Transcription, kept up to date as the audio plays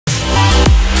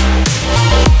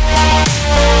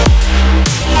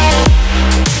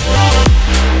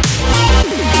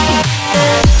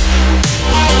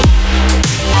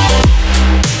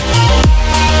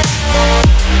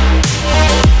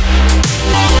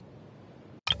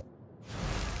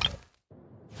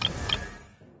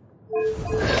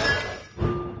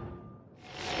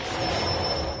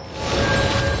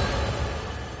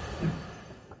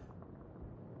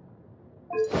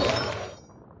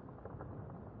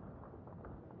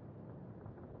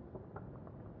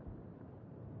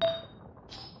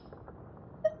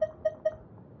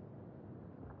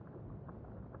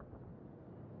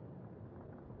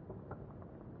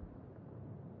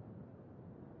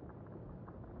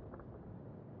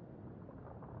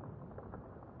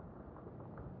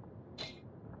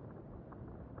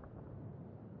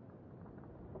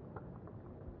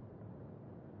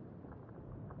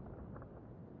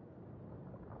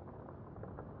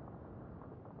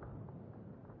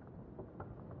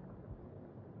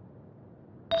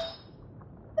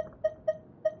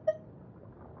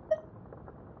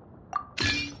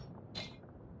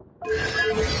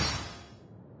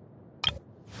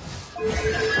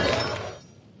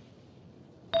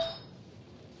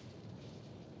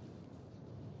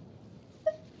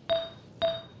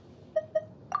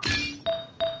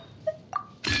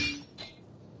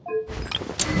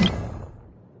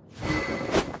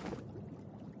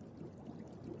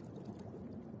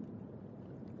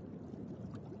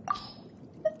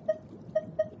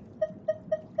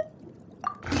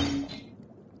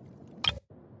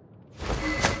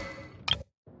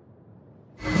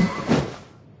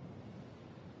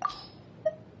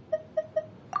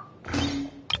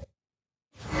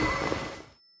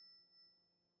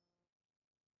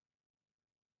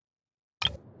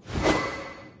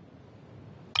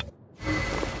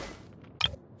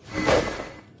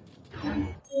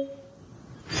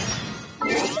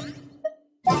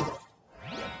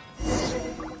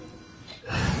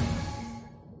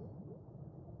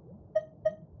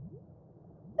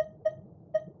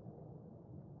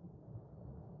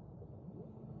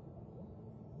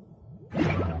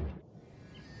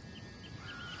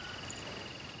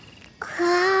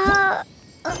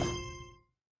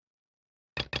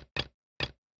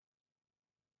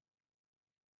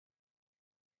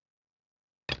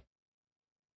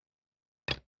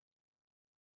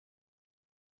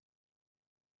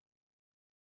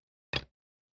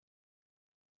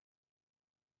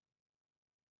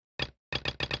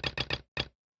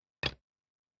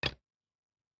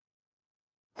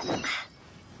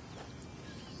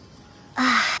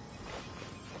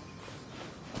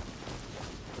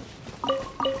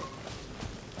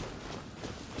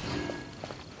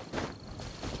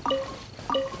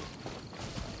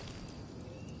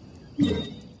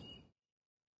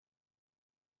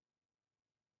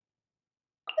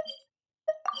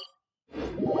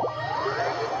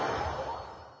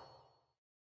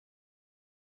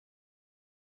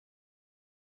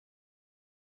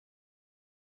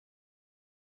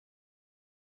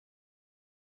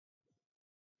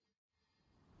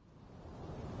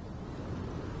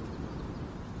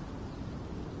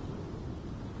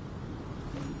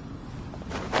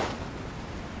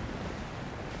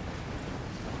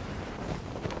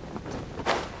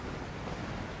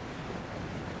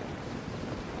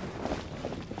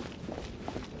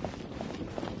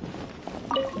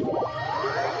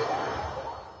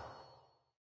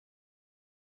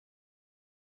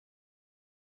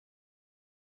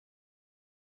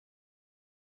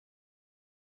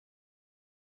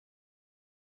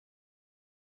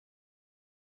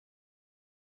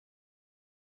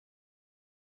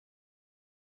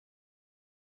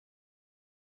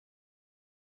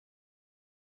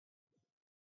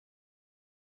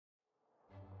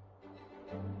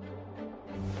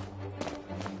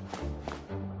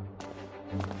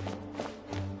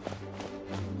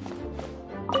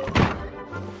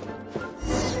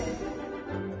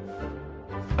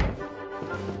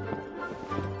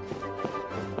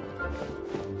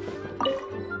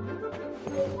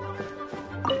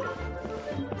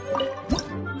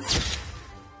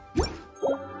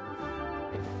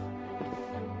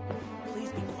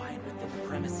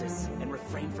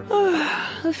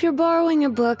If you're borrowing a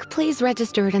book, please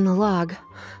register it in the log.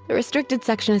 The restricted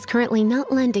section is currently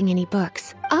not lending any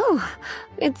books. Oh,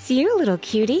 it's you, little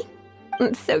cutie.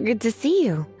 It's so good to see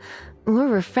you. More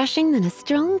refreshing than a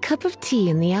strong cup of tea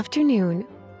in the afternoon.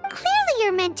 Clearly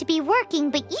you're meant to be working,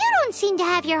 but you don't seem to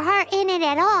have your heart in it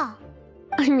at all.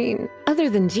 I mean, other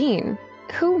than Jean,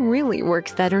 who really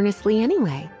works that earnestly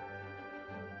anyway?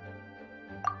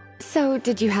 So,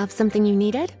 did you have something you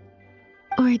needed?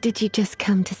 Or did you just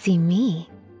come to see me?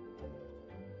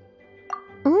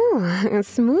 Ooh, a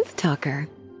smooth talker.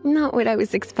 Not what I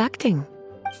was expecting.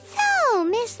 So,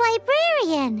 Miss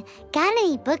Librarian, got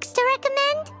any books to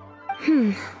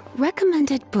recommend?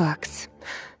 Recommended books.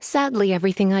 Sadly,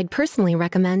 everything I'd personally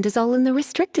recommend is all in the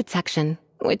restricted section,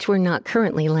 which we're not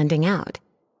currently lending out.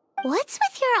 What's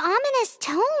with your ominous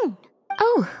tone?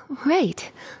 Oh,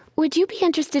 right. Would you be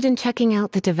interested in checking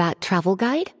out the Devat travel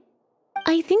guide?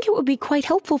 I think it would be quite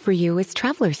helpful for you as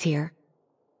travelers here.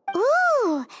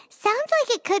 Ooh, sounds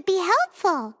like it could be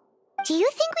helpful. Do you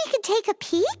think we could take a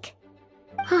peek?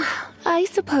 I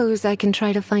suppose I can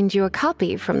try to find you a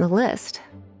copy from the list.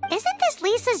 Isn't this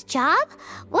Lisa's job?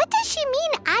 What does she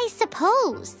mean, I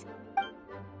suppose?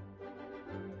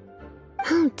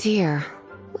 Oh dear,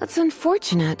 that's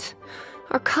unfortunate.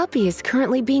 Our copy is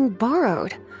currently being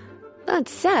borrowed. That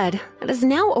said, it is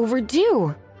now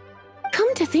overdue.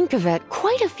 Come to think of it,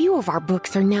 quite a few of our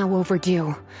books are now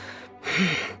overdue.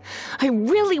 I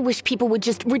really wish people would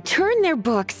just return their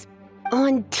books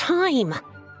on time.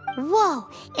 Whoa,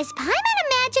 is Paimon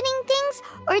imagining things,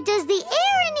 or does the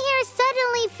air in here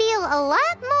suddenly feel a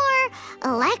lot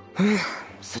more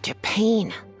Such a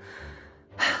pain.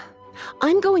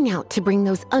 I'm going out to bring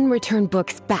those unreturned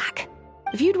books back.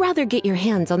 If you'd rather get your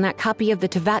hands on that copy of the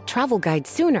Tevat travel guide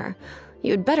sooner,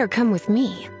 you'd better come with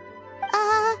me.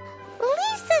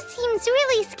 Lisa seems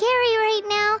really scary right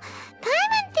now.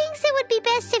 Paimon thinks it would be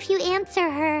best if you answer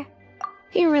her.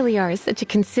 You really are such a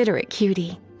considerate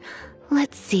cutie.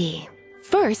 Let's see.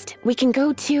 First, we can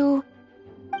go to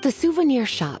the souvenir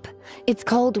shop. It's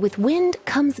called With Wind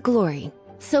Comes Glory.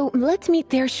 So let's meet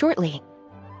there shortly.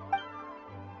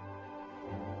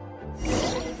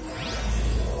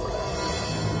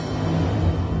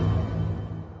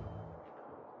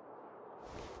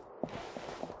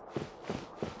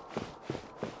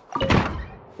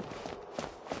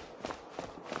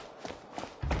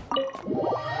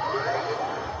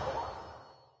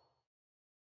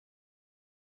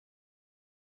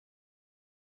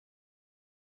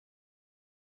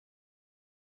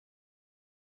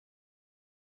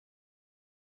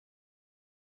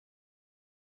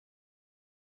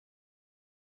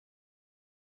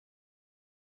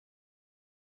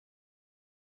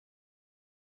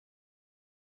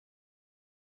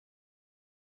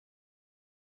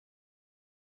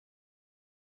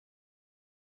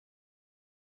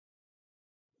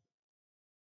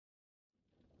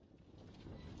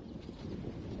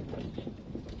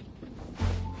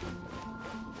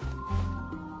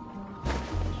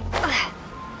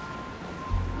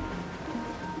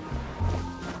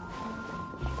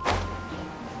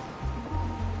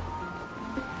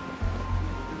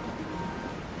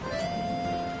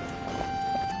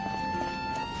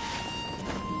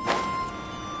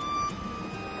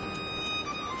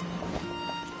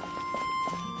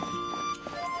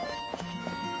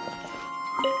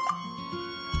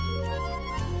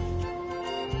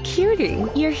 Cutie,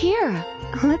 you're here.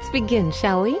 Let's begin,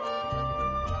 shall we?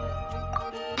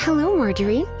 Hello,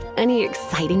 Marjorie. Any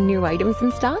exciting new items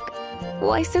in stock?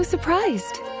 Why so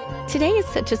surprised? Today is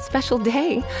such a special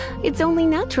day. It's only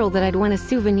natural that I'd want a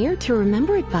souvenir to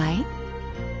remember it by.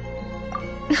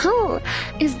 Oh,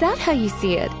 is that how you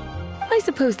see it? I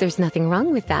suppose there's nothing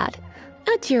wrong with that.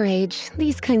 At your age,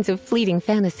 these kinds of fleeting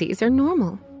fantasies are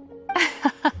normal.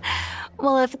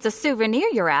 Well, if it's a souvenir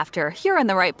you're after, you're in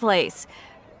the right place.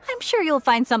 I'm sure you'll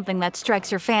find something that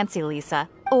strikes your fancy, Lisa.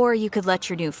 Or you could let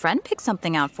your new friend pick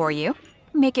something out for you.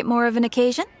 Make it more of an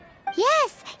occasion.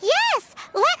 Yes, yes!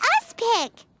 Let us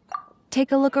pick!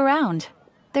 Take a look around.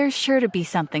 There's sure to be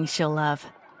something she'll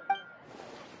love.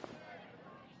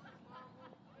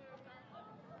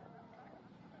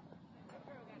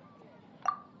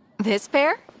 This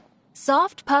pair?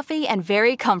 Soft, puffy, and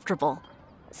very comfortable.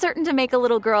 Certain to make a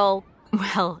little girl,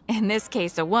 well, in this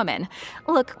case a woman,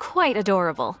 look quite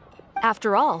adorable.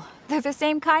 After all, they're the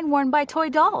same kind worn by toy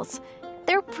dolls.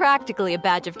 They're practically a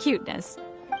badge of cuteness.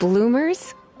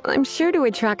 Bloomers? I'm sure to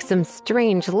attract some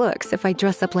strange looks if I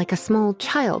dress up like a small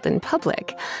child in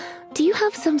public. Do you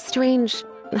have some strange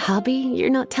hobby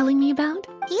you're not telling me about?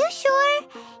 You sure?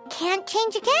 Can't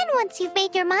change again once you've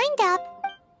made your mind up.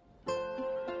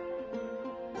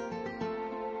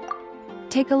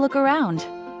 Take a look around.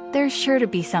 There's sure to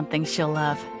be something she'll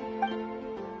love.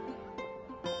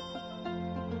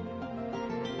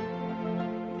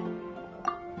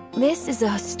 This is a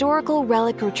historical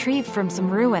relic retrieved from some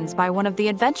ruins by one of the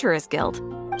Adventurers Guild.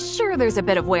 Sure, there's a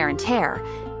bit of wear and tear,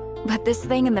 but this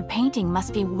thing in the painting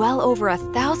must be well over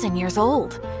 1,000 years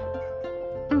old.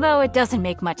 Though it doesn't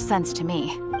make much sense to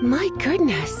me. My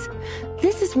goodness.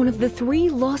 This is one of the 3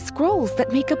 lost scrolls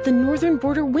that make up the Northern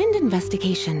Border Wind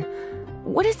investigation.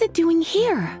 What is it doing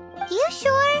here? You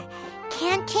sure?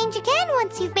 Can't change again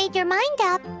once you've made your mind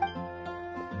up.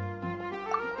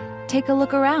 Take a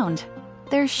look around.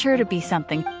 There's sure to be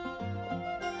something.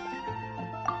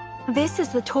 This is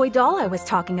the toy doll I was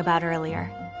talking about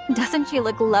earlier. Doesn't she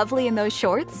look lovely in those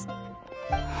shorts?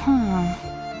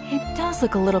 It does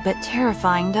look a little bit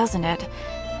terrifying, doesn't it?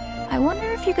 I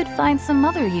wonder if you could find some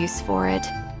other use for it.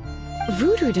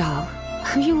 Voodoo doll,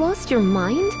 have you lost your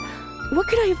mind? What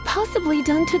could I have possibly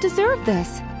done to deserve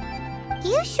this?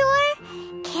 You sure?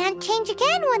 Can't change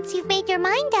again once you've made your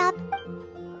mind up.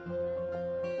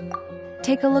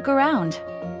 Take a look around.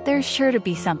 There's sure to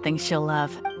be something she'll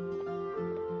love.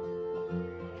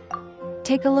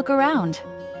 Take a look around.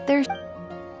 There's...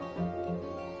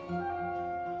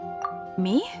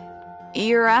 Me?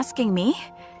 You're asking me?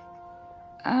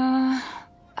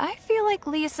 I feel like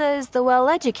Lisa is the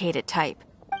well-educated type.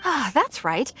 Ah, that's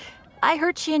right. I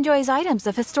heard she enjoys items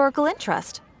of historical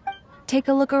interest. Take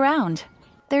a look around.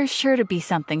 There's sure to be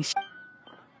something.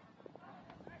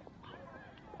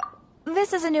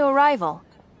 This is a new arrival.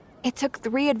 It took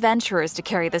 3 adventurers to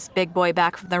carry this big boy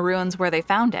back from the ruins where they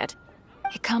found it.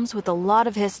 It comes with a lot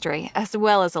of history, as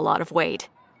well as a lot of weight.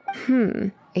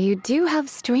 You do have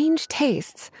strange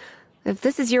tastes. If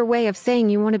this is your way of saying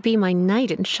you want to be my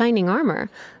knight in shining armor,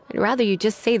 I'd rather you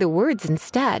just say the words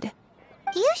instead.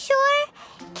 You sure?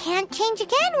 Can't change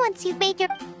again once you've made your...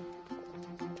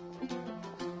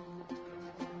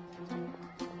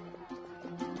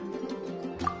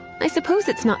 I suppose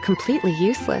it's not completely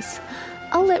useless.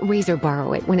 I'll let Razor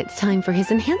borrow it when it's time for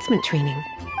his enhancement training.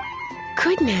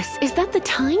 Goodness, is that the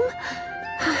time?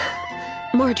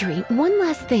 Marjorie, one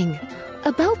last thing.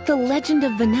 About the legend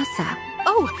of Vanessa.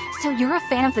 Oh, so you're a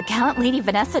fan of the gallant Lady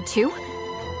Vanessa too?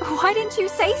 Why didn't you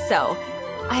say so?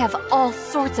 I have all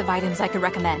sorts of items I could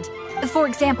recommend. For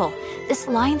example, this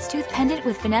lion's tooth pendant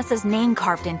with Vanessa's name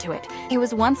carved into it. It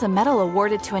was once a medal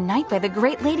awarded to a knight by the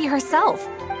great lady herself.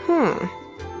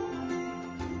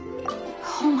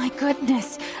 Oh my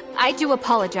goodness. I do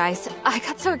apologize. I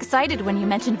got so excited when you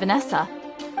mentioned Vanessa.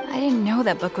 I didn't know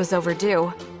that book was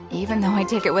overdue, even though I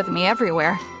take it with me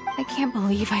everywhere. I can't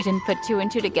believe I didn't put 2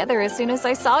 and 2 together as soon as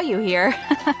I saw you here.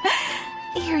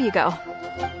 Here you go.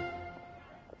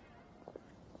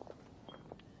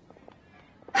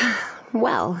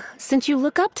 Well, since you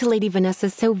look up to Lady Vanessa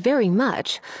so very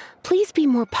much, please be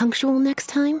more punctual next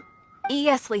time.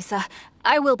 Yes, Lisa.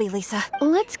 I will be, Lisa.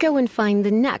 Let's go and find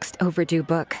the next overdue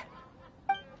book.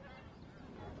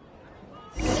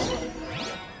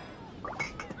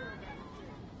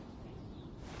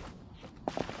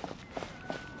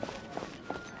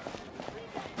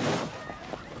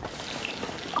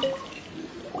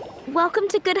 Welcome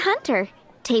to Good Hunter.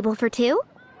 Table for 2?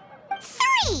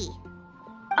 3!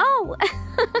 Oh,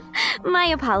 my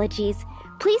apologies.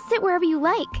 Please sit wherever you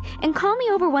like, and call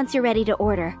me over once you're ready to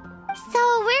order.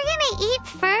 So we're gonna I eat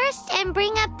first and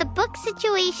bring up the book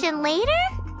situation later?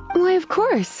 Why, of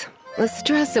course. The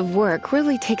stress of work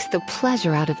really takes the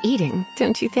pleasure out of eating,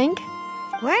 don't you think?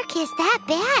 Work is that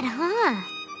bad, huh?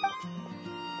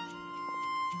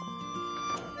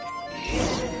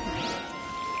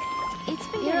 It's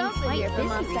been getting quite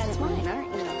busy this morning,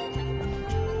 aren't you?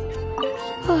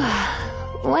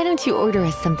 Why don't you order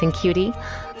us something, cutie?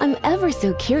 I'm ever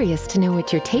so curious to know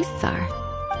what your tastes are.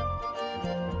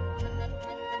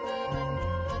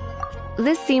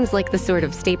 This seems like the sort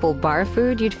of staple bar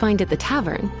food you'd find at the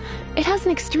tavern. It has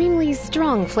an extremely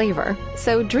strong flavor,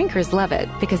 so drinkers love it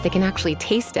because they can actually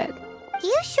taste it.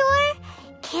 You sure?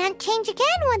 Can't change again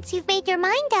once you've made your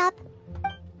mind up.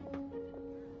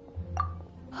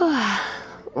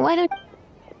 Why don't...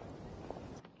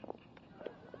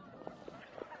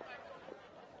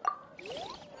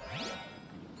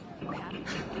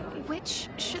 Which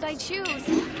should I choose?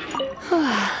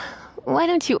 Why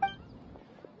don't you...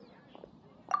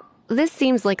 This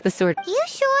seems like the sort... You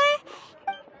sure?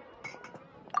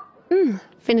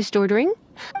 Finished ordering?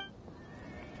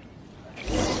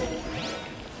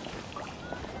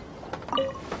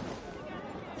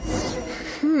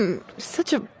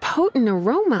 Such a potent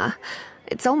aroma.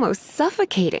 It's almost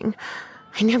suffocating.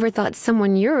 I never thought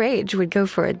someone your age would go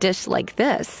for a dish like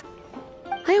this.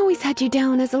 I always had you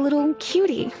down as a little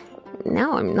cutie.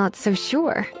 Now I'm not so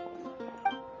sure.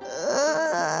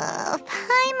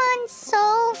 Paimon's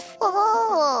so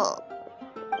full.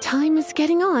 Time is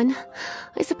getting on.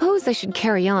 I suppose I should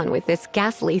carry on with this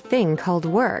ghastly thing called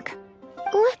work.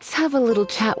 Let's have a little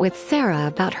chat with Sarah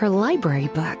about her library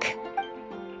book.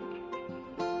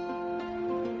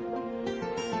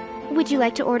 Would you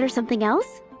like to order something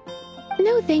else?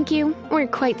 No, thank you. We're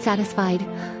quite satisfied.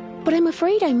 But I'm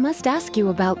afraid I must ask you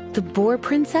about the boar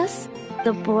princess.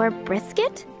 The boar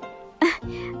brisket?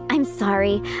 I'm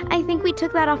sorry. I think we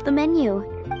took that off the menu.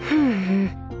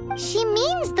 She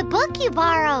means the book you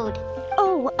borrowed.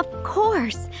 Oh, of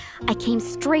course. I came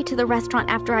straight to the restaurant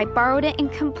after I borrowed it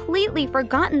and completely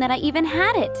forgotten that I even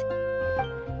had it.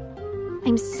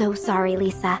 I'm so sorry,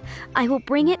 Lisa. I will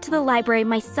bring it to the library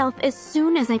myself as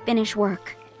soon as I finish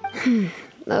work.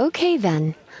 Okay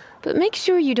then. But make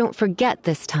sure you don't forget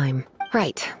this time.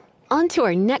 Right. On to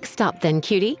our next stop then,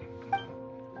 cutie.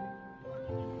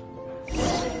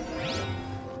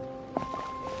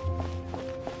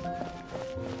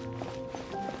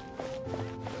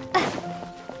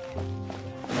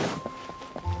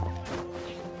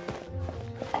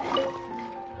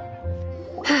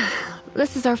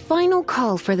 This is our final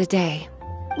call for the day.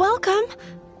 Welcome.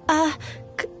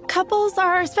 Couples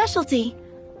are our specialty.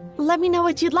 Let me know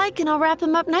what you'd like and I'll wrap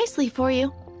them up nicely for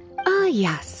you.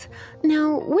 Yes.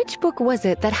 Now, which book was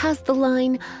it that has the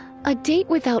line, "A date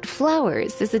without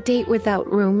flowers is a date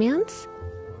without romance"?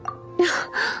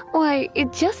 Why,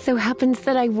 it just so happens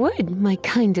that I would, my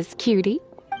kindest cutie.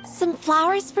 Some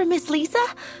flowers for Miss Lisa?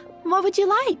 What would you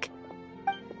like?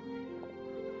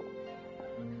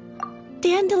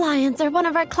 Dandelions are one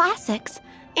of our classics,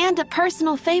 and a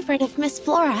personal favorite of Miss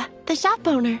Flora, the shop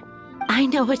owner. I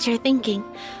know what you're thinking.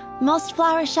 Most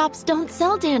flower shops don't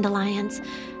sell dandelions.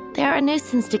 They're a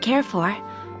nuisance to care for.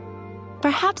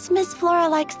 Perhaps Miss Flora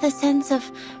likes the sense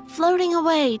of floating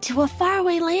away to a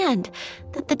faraway land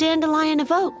that the dandelion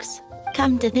evokes.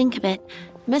 Come to think of it,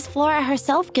 Miss Flora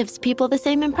herself gives people the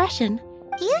same impression.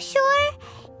 You sure?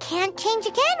 Can't change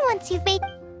again once you've made...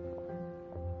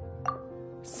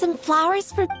 Some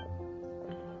flowers for...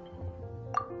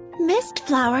 Mist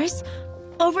flowers?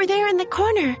 Over there in the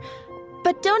corner.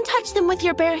 But don't touch them with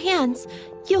your bare hands.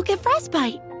 You'll get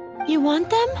frostbite. You want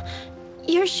them?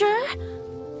 You're sure?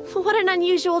 What an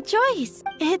unusual choice.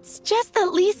 It's just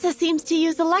that Lisa seems to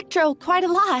use electro quite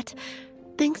a lot.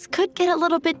 Things could get a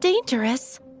little bit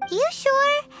dangerous. You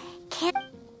sure? Can't...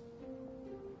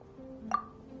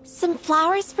 Some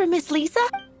flowers for Miss Lisa?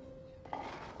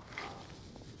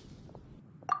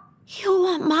 You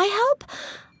want my help?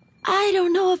 I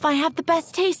don't know if I have the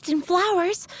best taste in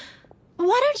flowers.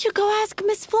 Why don't you go ask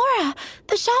Miss Flora,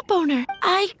 the shop owner?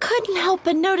 I couldn't help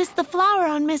but notice the flower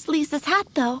on Miss Lisa's hat,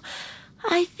 though.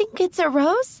 I think it's a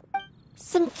rose?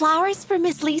 Some flowers for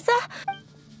Miss Lisa?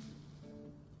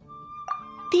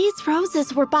 These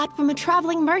roses were bought from a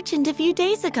traveling merchant a few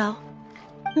days ago.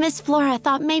 Miss Flora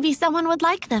thought maybe someone would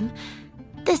like them.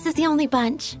 This is the only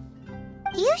bunch.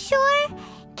 You sure?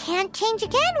 Can't change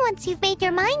again once you've made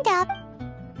your mind up.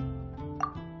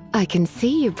 I can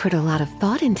see you put a lot of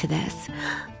thought into this.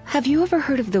 Have you ever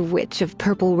heard of the Witch of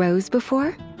Purple Rose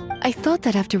before? I thought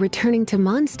that after returning to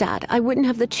Mondstadt, I wouldn't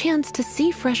have the chance to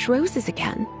see fresh roses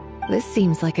again. This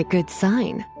seems like a good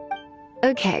sign.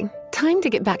 Okay, time to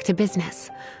get back to business.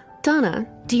 Donna,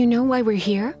 do you know why we're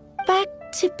here? Back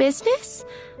to business?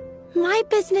 My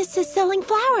business is selling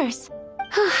flowers.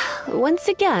 Once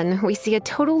again, we see a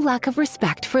total lack of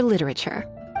respect for literature.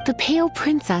 The Pale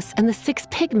Princess and the Six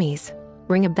Pygmies.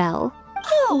 Ring a bell?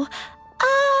 Oh,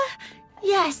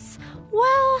 yes.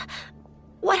 Well,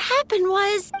 what happened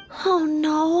was... Oh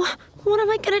no, what am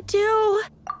I gonna do?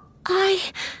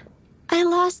 I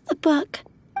lost the book.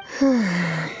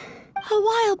 A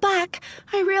while back,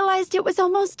 I realized it was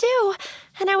almost due,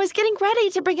 and I was getting ready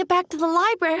to bring it back to the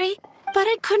library, but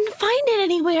I couldn't find it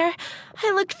anywhere.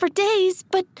 I looked for days,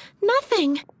 but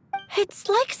nothing. It's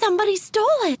like somebody stole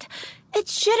it. It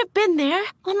should have been there,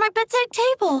 on my bedside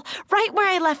table, right where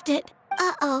I left it.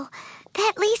 Uh-oh.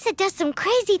 That Lisa does some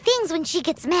crazy things when she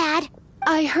gets mad.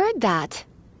 I heard that.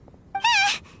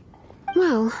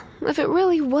 Well, if it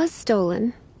really was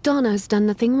stolen, Donna's done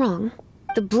nothing wrong.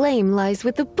 The blame lies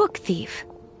with the book thief.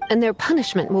 And their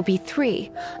punishment will be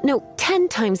 10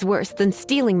 times worse than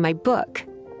stealing my book.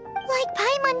 Like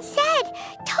Paimon said,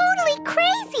 totally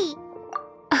crazy.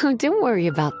 Oh, don't worry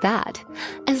about that.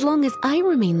 As long as I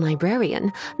remain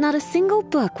librarian, not a single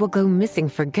book will go missing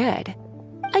for good.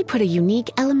 I put a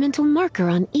unique elemental marker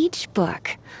on each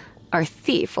book. Our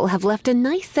thief will have left a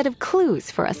nice set of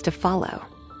clues for us to follow.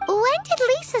 When did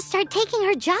Lisa start taking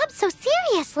her job so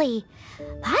seriously?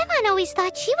 Paimon always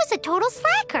thought she was a total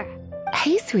slacker.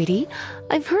 Hey, sweetie,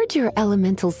 I've heard your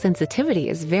elemental sensitivity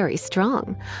is very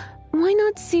strong. Why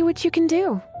not see what you can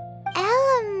do?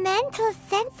 Elemental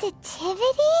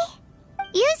sensitivity?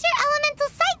 Use your elemental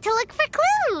sight to look for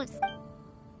clues.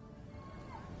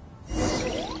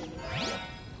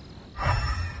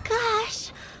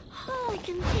 Gosh, all I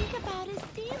can think about is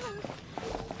stealing.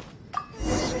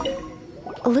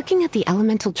 Looking at the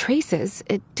elemental traces,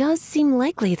 it does seem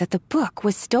likely that the book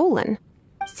was stolen.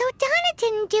 So Donna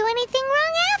didn't do anything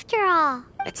wrong after all.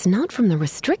 It's not from the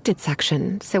restricted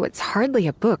section, so it's hardly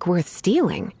a book worth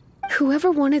stealing. Whoever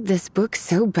wanted this book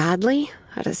so badly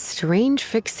had a strange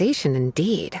fixation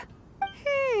indeed.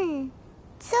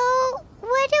 So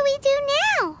what do we do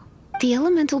now? The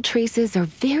elemental traces are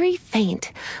very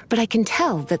faint, but I can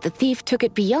tell that the thief took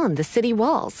it beyond the city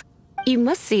walls. You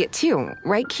must see it too,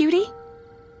 right, cutie?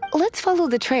 Let's follow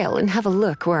the trail and have a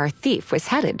look where our thief was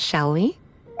headed, shall we?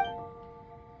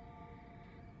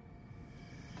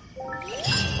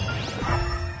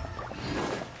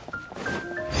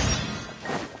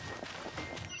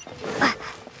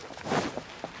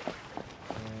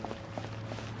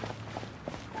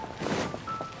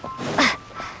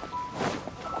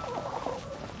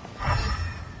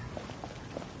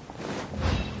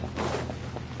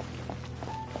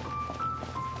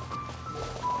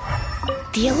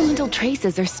 The elemental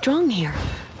traces are strong here,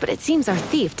 but it seems our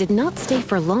thief did not stay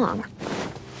for long.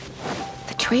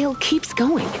 The trail keeps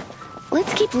going.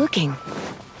 Let's keep looking.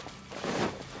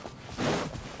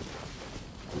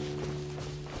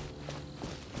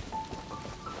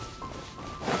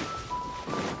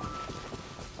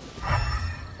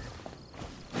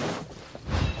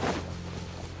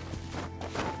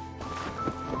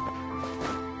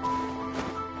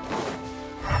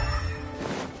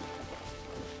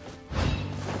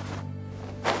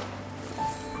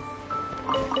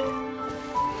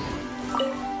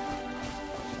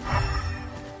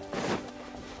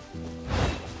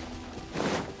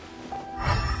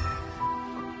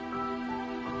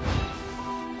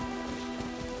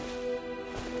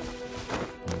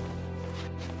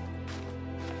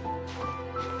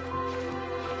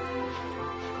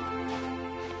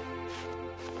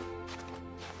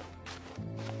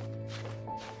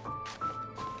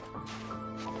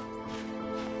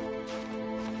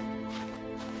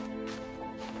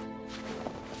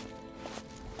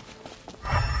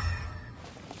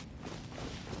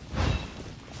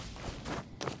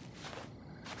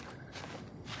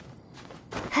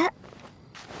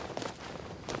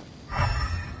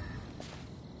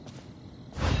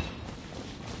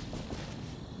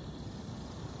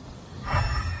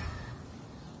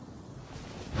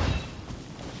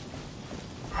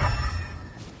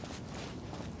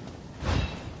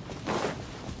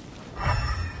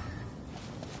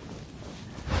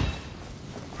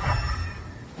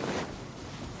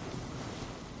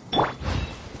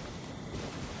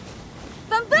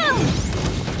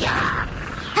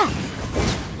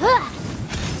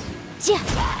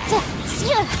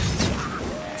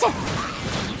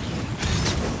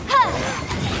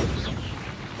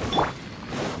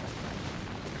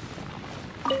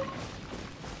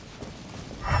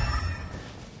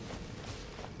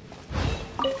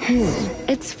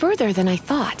 It's further than I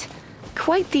thought.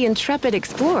 Quite the intrepid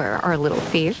explorer, our little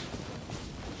thief.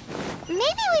 Maybe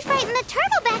we frightened the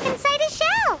turtle back inside his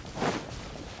shell.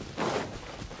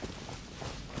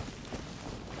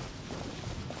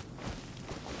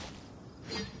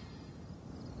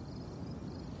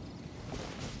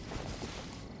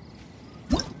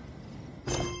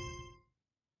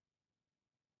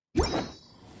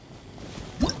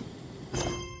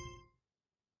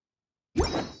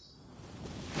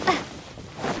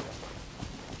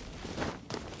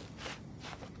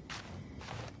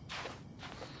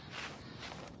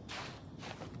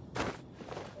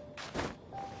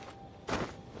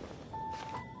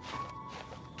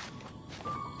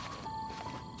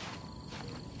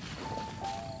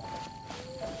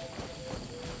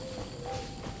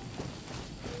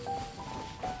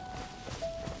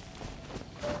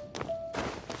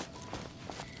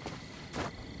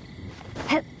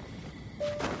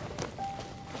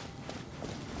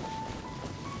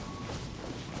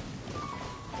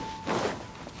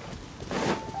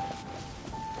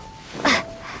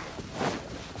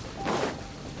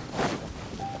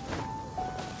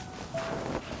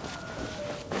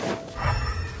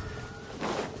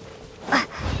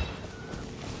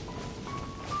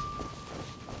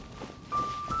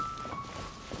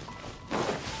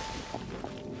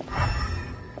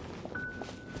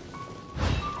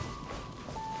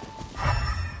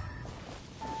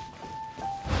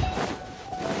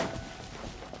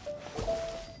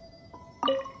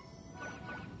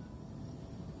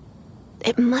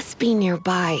 It must be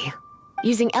nearby.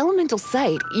 Using elemental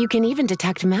sight, you can even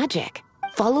detect magic.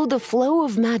 Follow the flow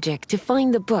of magic to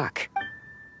find the book.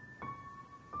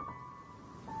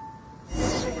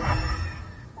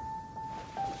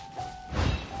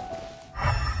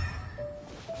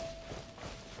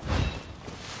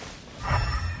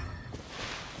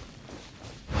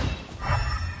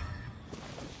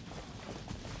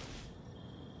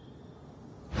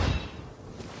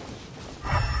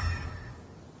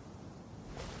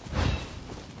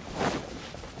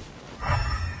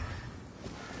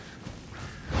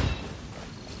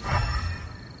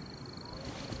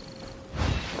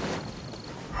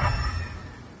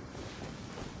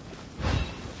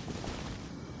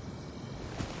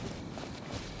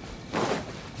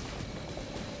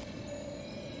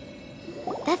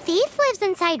 The thief lives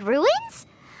inside ruins?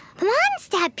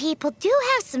 Mondstadt people do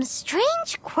have some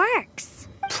strange quirks.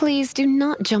 Please do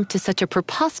not jump to such a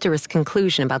preposterous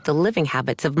conclusion about the living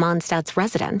habits of Mondstadt's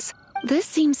residents. This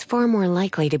seems far more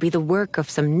likely to be the work of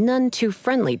some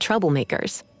none-too-friendly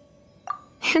troublemakers.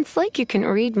 It's like you can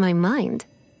read my mind.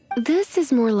 This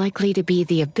is more likely to be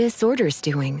the Abyss Order's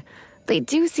doing. They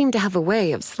do seem to have a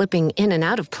way of slipping in and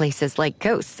out of places like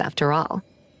ghosts, after all.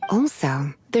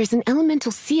 Also, there's an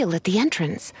elemental seal at the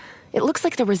entrance. It looks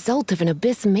like the result of an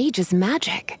Abyss mage's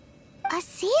magic. A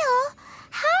seal?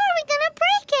 How are we gonna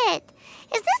break it?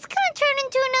 Is this gonna turn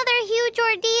into another huge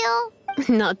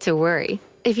ordeal? Not to worry.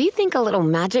 If you think a little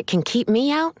magic can keep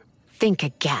me out, think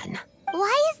again.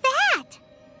 Why is that?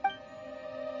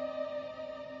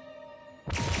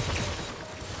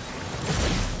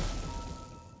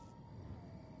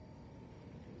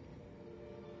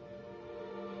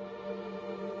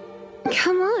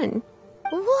 Come on.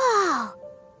 Whoa!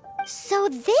 So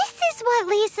this is what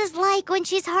Lisa's like when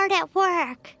she's hard at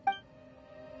work.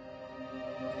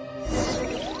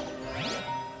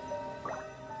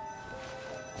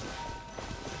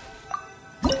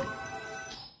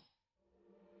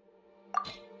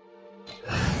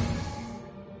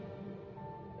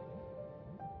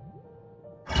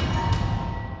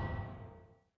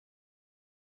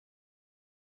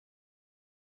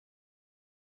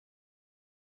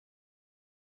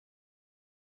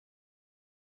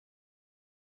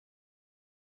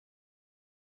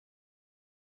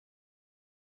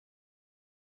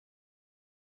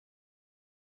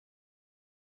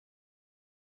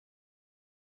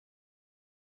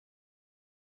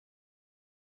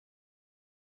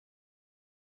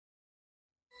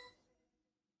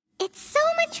 It's so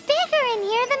much bigger in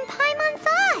here than Paimon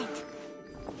thought.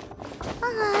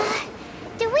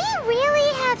 Do we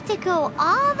really have to go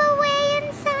all the way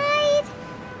inside?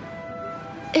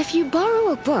 If you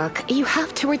borrow a book, you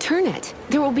have to return it.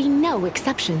 There will be no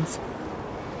exceptions.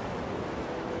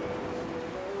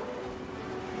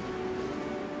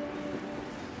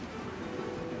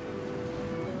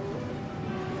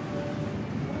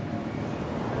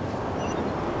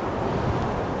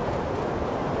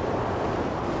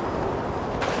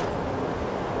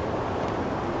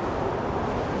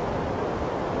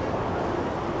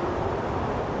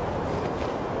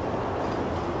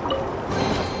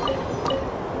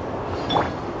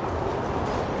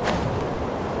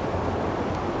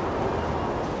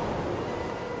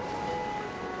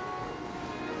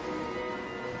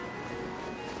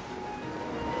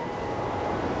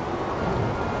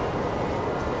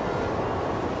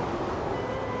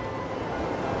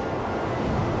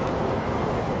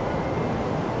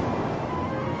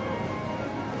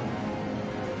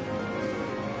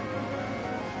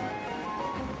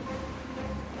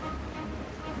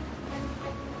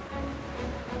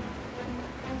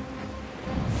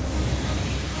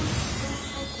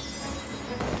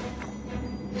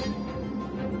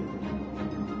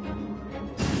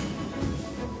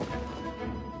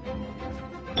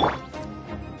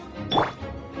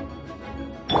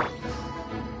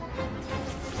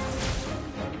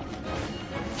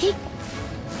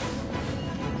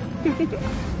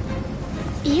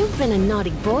 You've been a naughty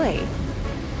boy.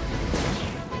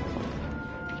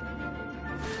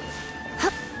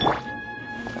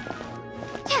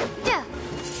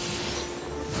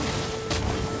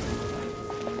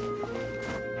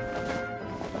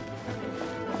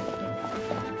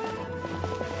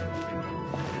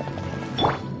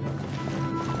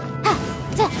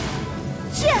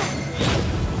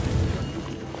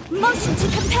 Motion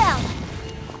to compel.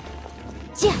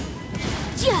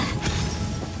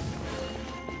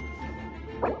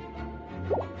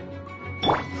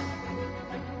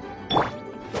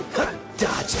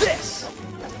 Dodge this!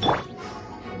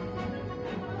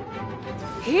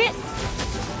 Hit.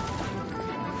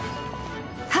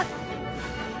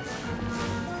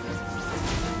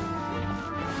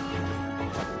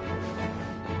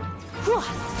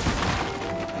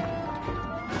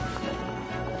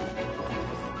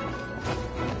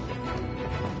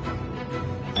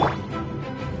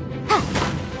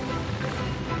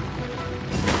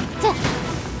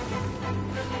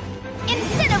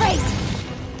 Incinerate!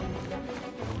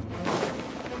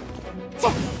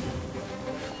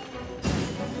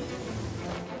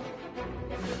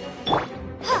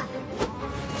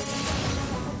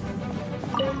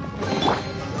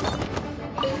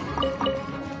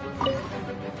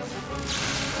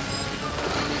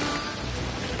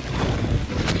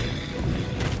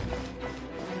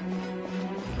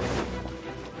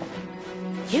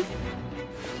 You?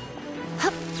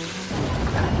 Hup.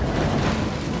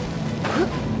 Hup.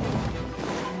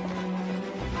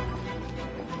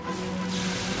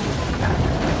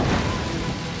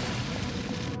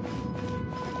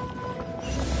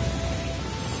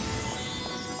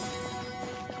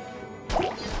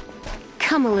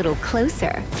 Come a little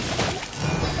closer.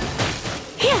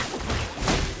 Here.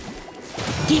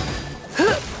 Ye-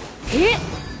 huh. Here.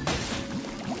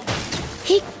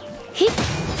 He.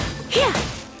 Here.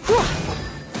 Whoa.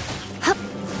 Hup.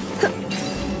 Hup.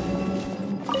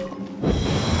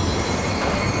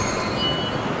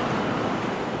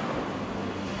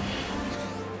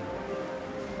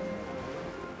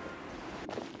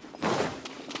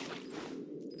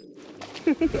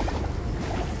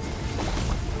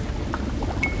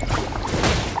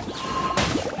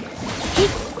 He.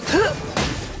 Huh.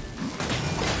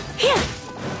 Here.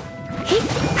 He.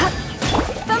 Hup.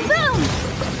 Boom boom!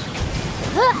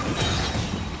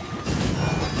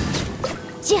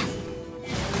 Ja!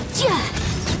 Ja!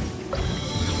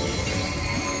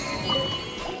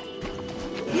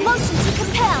 Motion to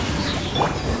compel!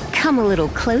 Come a little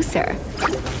closer.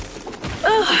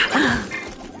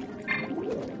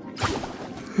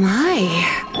 My.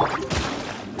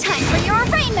 Time for your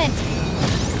arraignment!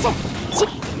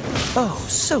 Oh,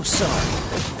 so sorry.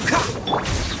 Ha!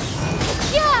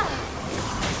 Ja!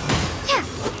 Ja!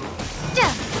 Ja!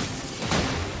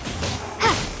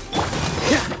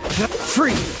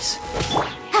 Freeze!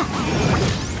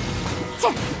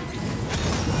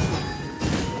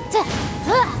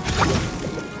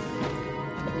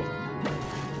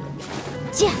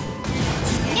 Ja!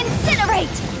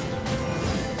 Incinerate!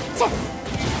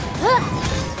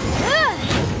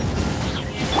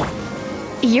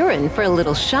 You're in for a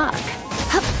little shock.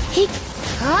 Hup, he,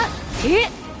 ha, here,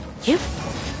 you,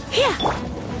 here.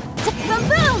 Boom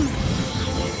boom!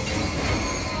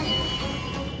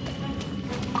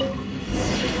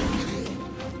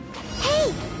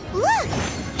 Hey, look!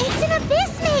 It's an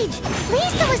abyss mage!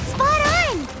 Lisa was spot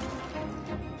on!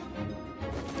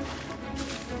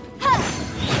 Huh.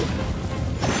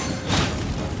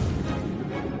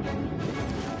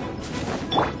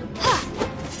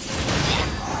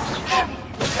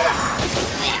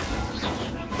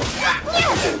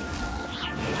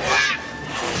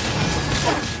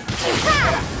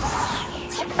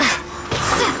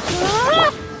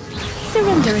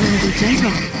 Surrendering will be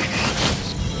gentle.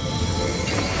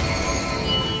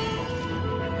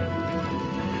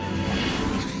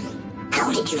 How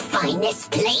did you find this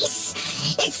place?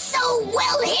 It's so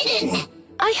well hidden!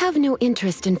 I have no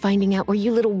interest in finding out where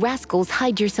you little rascals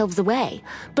hide yourselves away,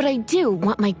 but I do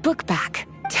want my book back.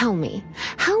 Tell me,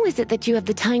 how is it that you have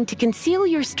the time to conceal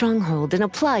your stronghold and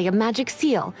apply a magic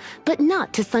seal, but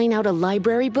not to sign out a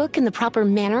library book in the proper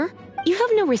manner? You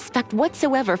have no respect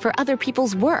whatsoever for other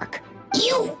people's work.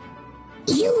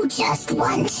 You just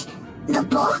want the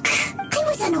book? I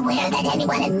was unaware that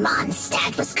anyone in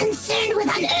Mondstadt was concerned with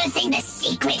unearthing the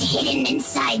secret hidden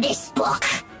inside this book.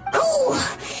 Who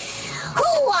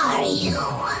are you?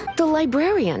 The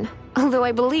librarian, although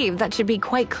I believe that should be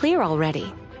quite clear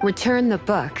already. Return the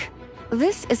book.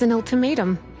 This is an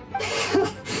ultimatum.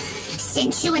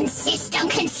 Since you insist on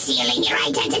concealing your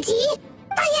identity,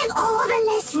 I have all the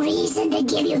less reason to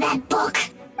give you that book.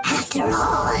 After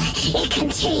all, it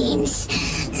contains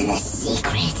the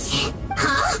secret.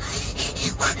 Huh?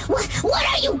 What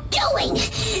are you doing?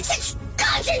 Such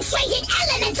concentrated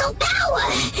elemental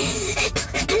power!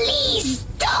 Please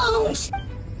don't!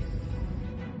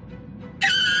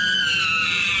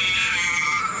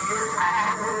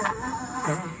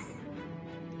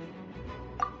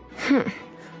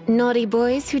 Naughty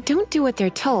boys who don't do what they're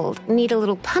told need a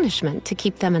little punishment to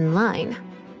keep them in line.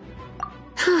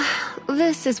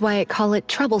 This is why I call it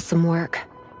troublesome work.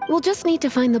 We'll just need to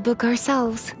find the book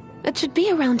ourselves. It should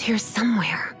be around here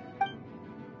somewhere.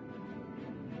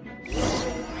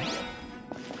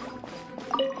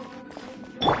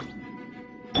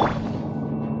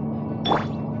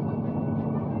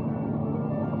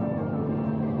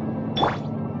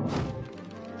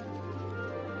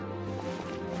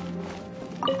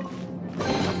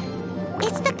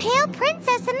 Pale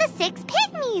Princess and the Six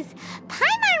Pygmies.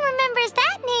 Paimon remembers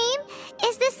that name.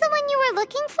 Is this the one you were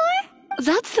looking for?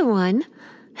 That's the one.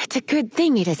 It's a good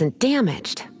thing it isn't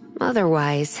damaged.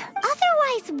 Otherwise...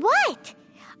 Otherwise what?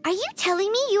 Are you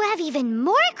telling me you have even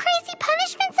more crazy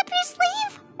punishments up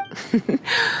your sleeve?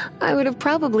 I would have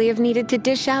probably have needed to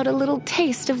dish out a little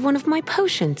taste of one of my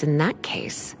potions in that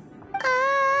case.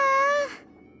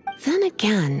 Then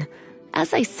again,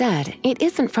 as I said, it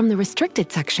isn't from the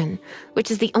restricted section,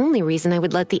 which is the only reason I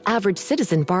would let the average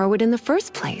citizen borrow it in the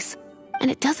first place.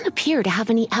 And it doesn't appear to have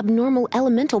any abnormal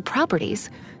elemental properties,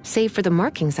 save for the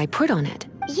markings I put on it.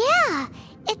 Yeah,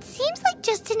 it seems like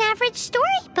just an average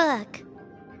storybook.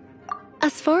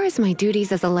 As far as my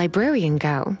duties as a librarian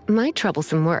go, my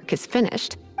troublesome work is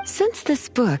finished. Since this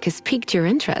book has piqued your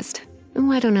interest,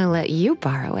 why don't I let you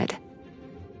borrow it?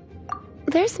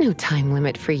 There's no time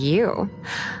limit for you.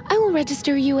 I will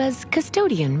register you as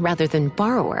custodian rather than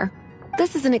borrower.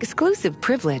 This is an exclusive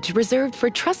privilege reserved for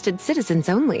trusted citizens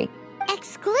only.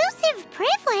 Exclusive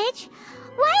privilege?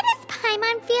 Why does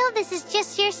Paimon feel this is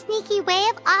just your sneaky way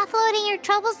of offloading your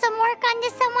troublesome work onto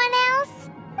someone else?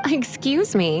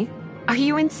 Excuse me, are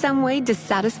you in some way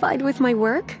dissatisfied with my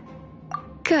work?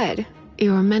 Good,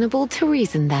 you're amenable to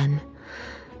reason then.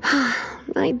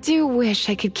 I do wish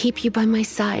I could keep you by my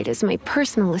side as my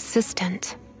personal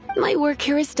assistant. My work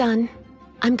here is done.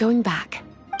 I'm going back.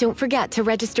 Don't forget to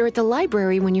register at the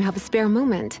library when you have a spare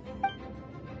moment.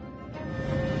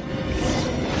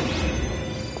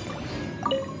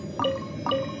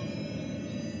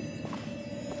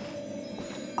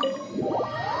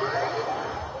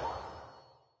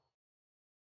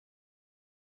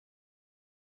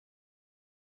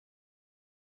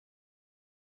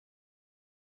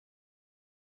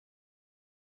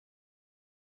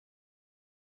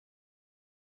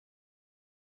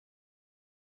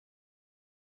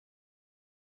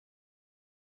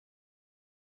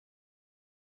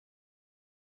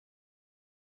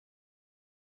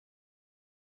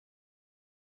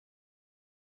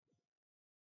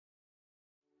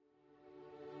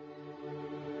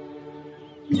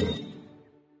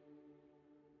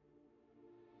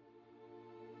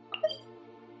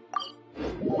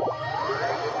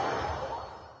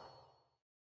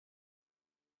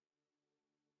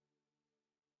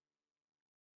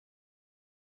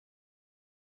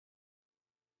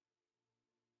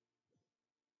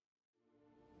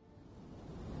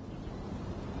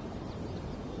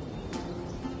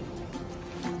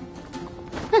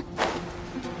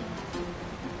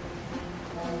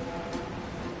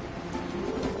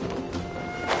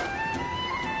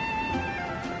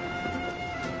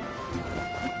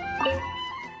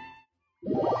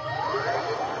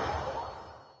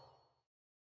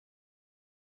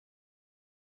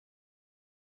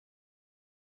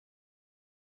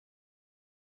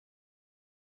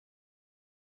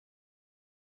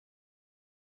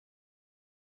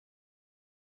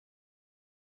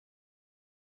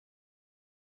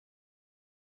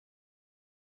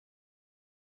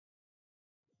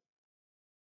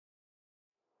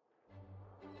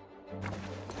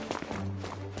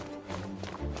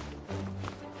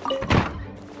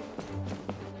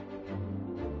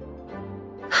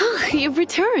 You've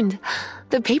returned.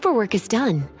 The paperwork is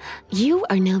done. You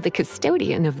are now the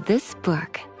custodian of this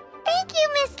book. Thank you,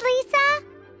 Miss Lisa.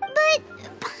 But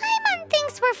Paimon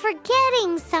thinks we're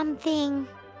forgetting something.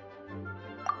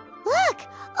 Look,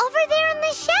 over there on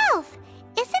the shelf.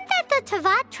 Isn't that the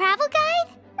Teyvat travel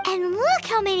guide? And look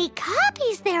how many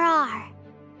copies there are.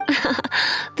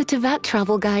 The Teyvat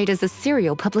Travel Guide is a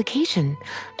serial publication.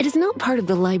 It is not part of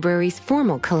the library's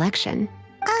formal collection.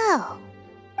 Oh.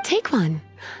 Take one.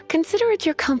 Consider it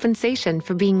your compensation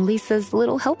for being Lisa's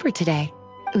little helper today.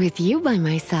 With you by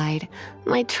my side,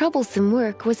 my troublesome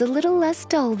work was a little less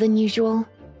dull than usual.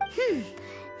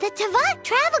 The Teyvat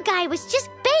travel guide was just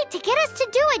bait to get us to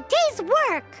do a day's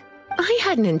work. I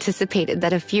hadn't anticipated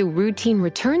that a few routine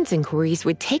returns inquiries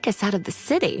would take us out of the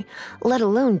city, let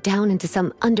alone down into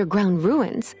some underground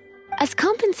ruins. As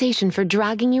compensation for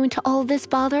dragging you into all this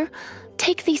bother,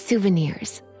 take these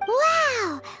souvenirs.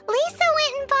 Wow! Lisa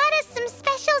went and bought us some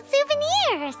special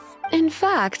souvenirs. In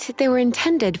fact, they were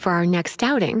intended for our next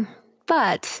outing.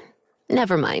 But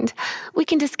never mind. We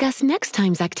can discuss next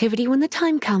time's activity when the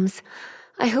time comes.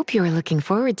 I hope you are looking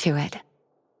forward to it.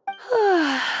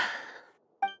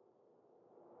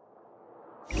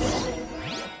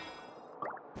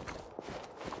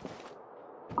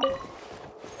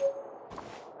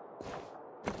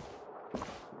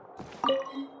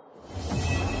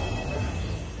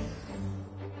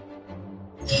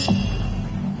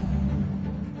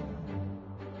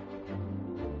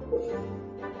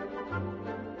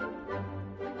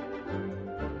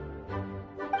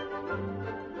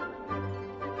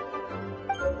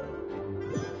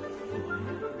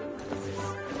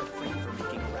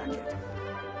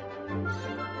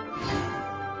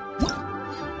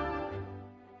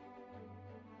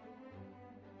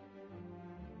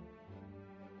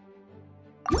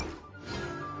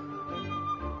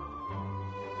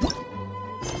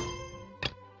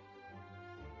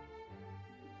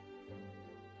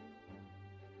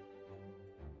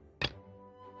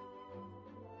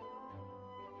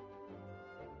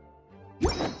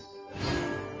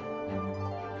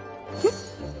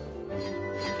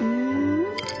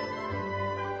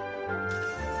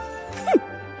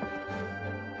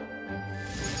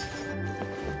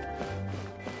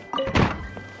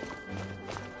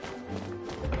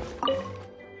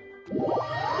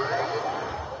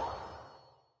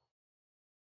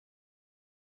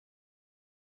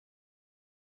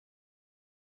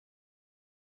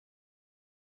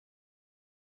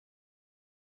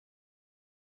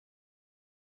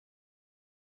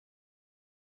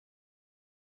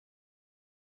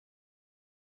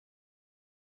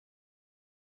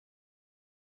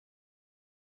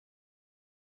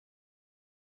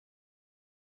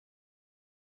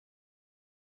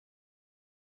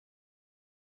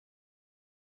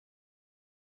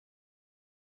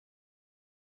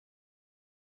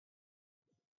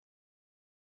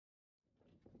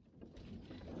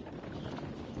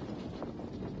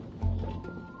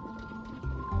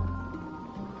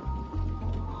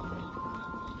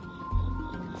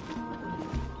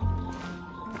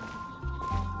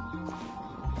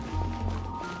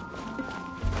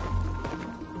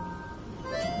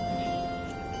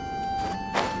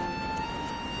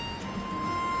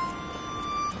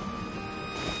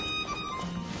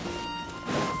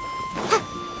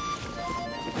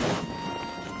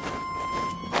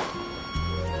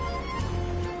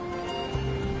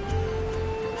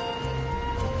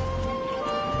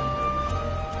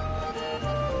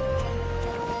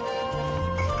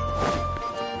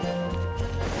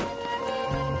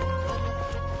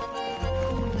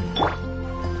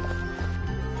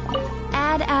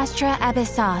 Ad Astra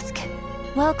Abyssosk.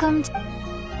 Welcome to...